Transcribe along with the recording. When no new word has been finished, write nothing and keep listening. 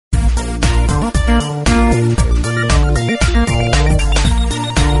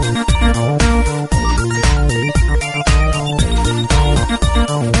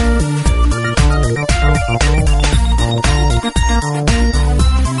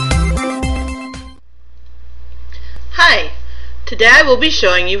Today I will be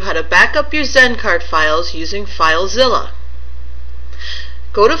showing you how to back up your ZenCard files using Filezilla.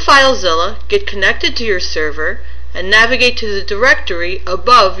 Go to Filezilla, get connected to your server, and navigate to the directory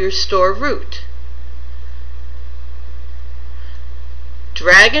above your store root.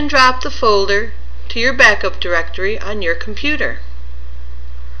 Drag and drop the folder to your backup directory on your computer.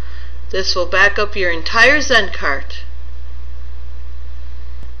 This will back up your entire ZenCard.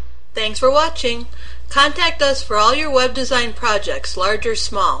 Thanks for watching. Contact us for all your web design projects, large or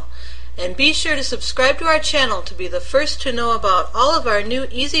small. And be sure to subscribe to our channel to be the first to know about all of our new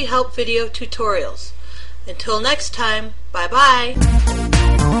Easy Help video tutorials. Until next time, bye-bye.